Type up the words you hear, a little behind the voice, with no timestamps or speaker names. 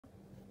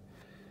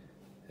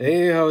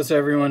Hey, how's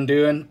everyone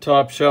doing?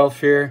 Top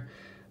Shelf here.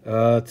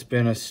 It's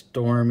been a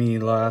stormy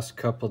last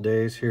couple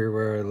days here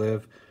where I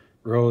live.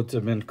 Roads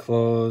have been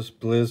closed,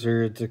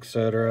 blizzards,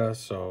 etc.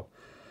 So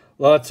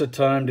lots of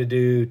time to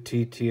do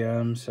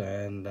TTMs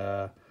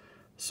and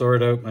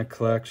sort out my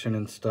collection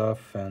and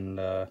stuff. And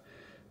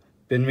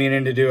been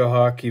meaning to do a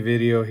hockey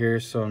video here,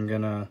 so I'm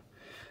gonna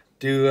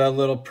do a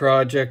little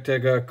project I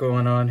got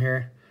going on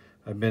here.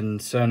 I've been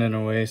sending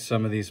away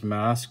some of these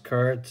mask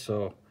cards,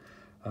 so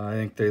I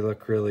think they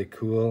look really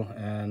cool,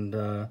 and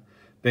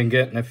been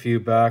getting a few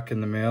back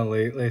in the mail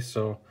lately.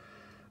 So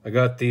I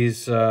got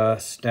these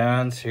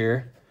stands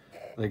here.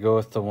 They go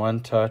with the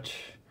One Touch.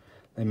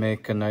 They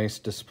make a nice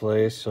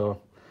display,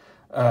 so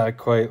I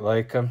quite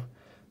like them.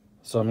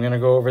 So I'm gonna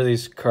go over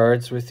these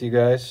cards with you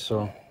guys.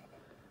 So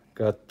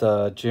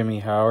got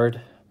Jimmy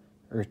Howard,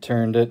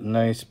 returned it,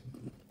 nice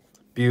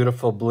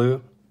beautiful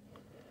blue.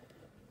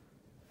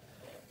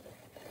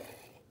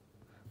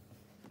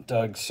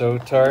 Doug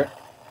Sotart.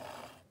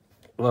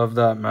 Love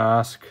that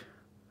mask.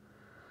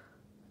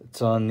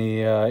 It's on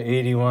the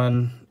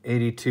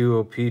 81-82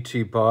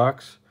 O-Pee-Chee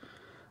box.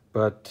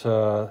 But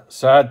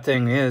sad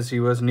thing is, he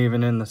wasn't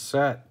even in the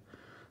set.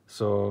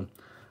 So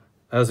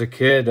as a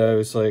kid, I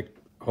was like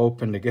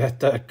hoping to get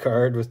that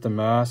card with the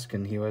mask,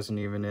 and he wasn't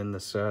even in the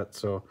set.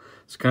 So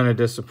it's kind of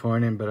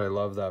disappointing, but I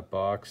love that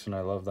box and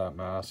I love that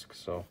mask.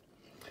 So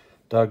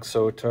Doug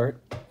Sotart.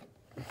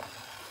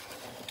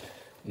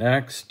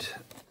 Next,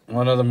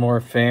 one of the more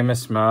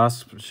famous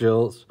masks,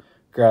 Gilles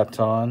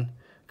Graton,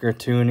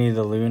 Gratoony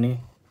the Looney.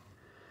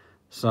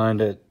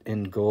 Signed it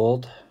in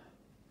gold.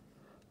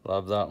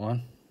 Love that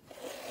one.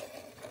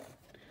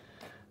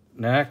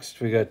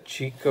 Next, we got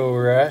Chico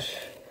Resch.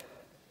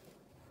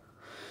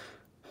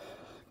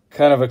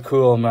 Kind of a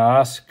cool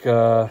mask.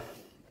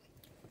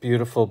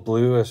 Beautiful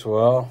blue as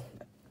well.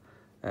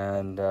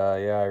 And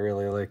yeah, I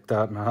really like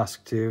that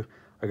mask too.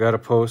 I got a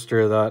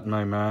poster of that in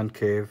my man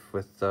cave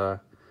with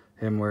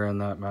him wearing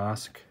that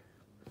mask.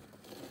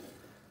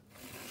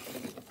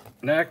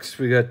 Next,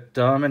 we got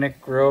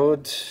Dominic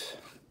Rhodes.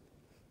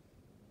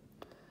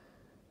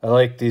 I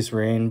like these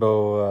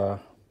rainbow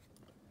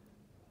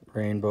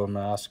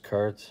mask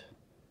cards.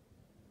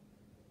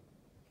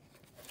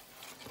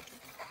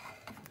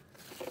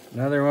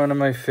 Another one of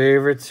my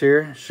favorites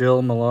here,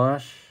 Gilles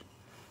Meloche.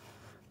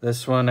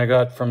 This one I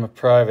got from a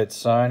private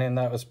signing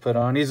that was put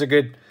on. He's a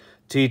good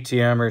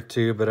TTMer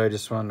too, but I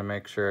just wanted to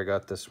make sure I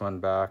got this one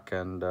back,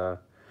 and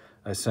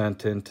I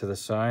sent into the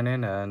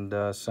signing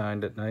and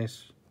signed it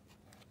nice.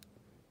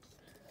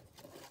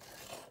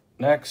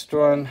 Next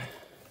one,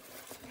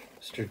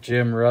 Mr.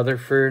 Jim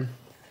Rutherford,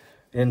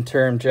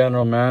 interim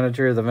general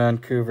manager of the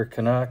Vancouver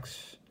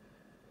Canucks,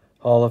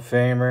 Hall of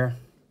Famer.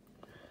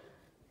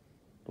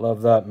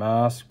 Love that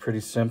mask, pretty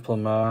simple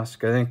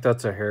mask. I think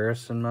that's a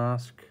Harrison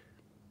mask.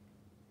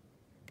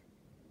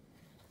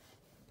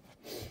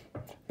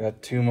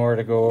 Got two more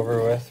to go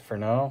over with for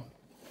now.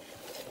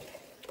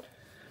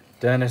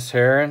 Dennis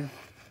Herron.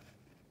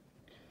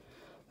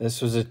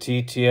 This was a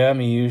TTM,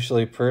 he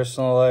usually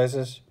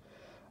personalizes.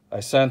 I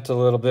sent a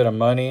little bit of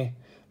money,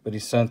 but he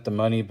sent the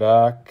money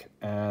back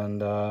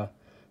and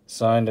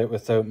signed it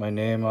without my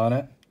name on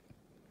it.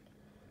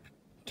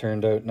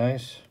 Turned out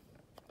nice.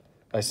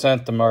 I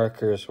sent the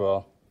marker as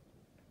well.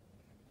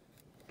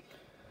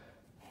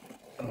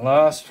 And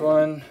last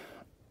one,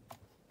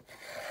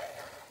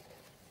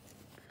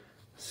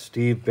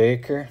 Steve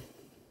Baker.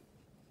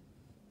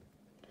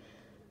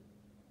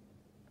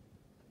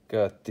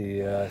 Got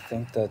the, I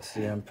think that's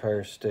the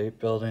Empire State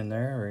Building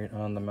there, right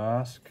on the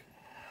mask.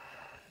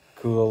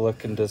 Cool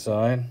looking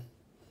design.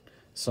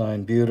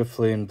 Signed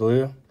beautifully in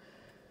blue.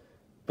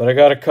 But I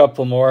got a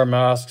couple more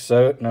masks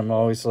out, and I'm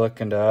always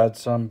looking to add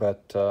some,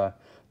 but thought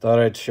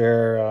I'd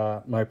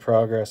share my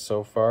progress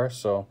so far.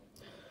 So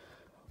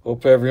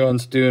hope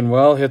everyone's doing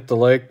well. Hit the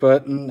like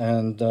button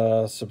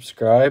and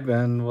subscribe,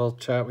 and we'll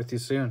chat with you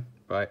soon.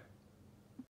 Bye.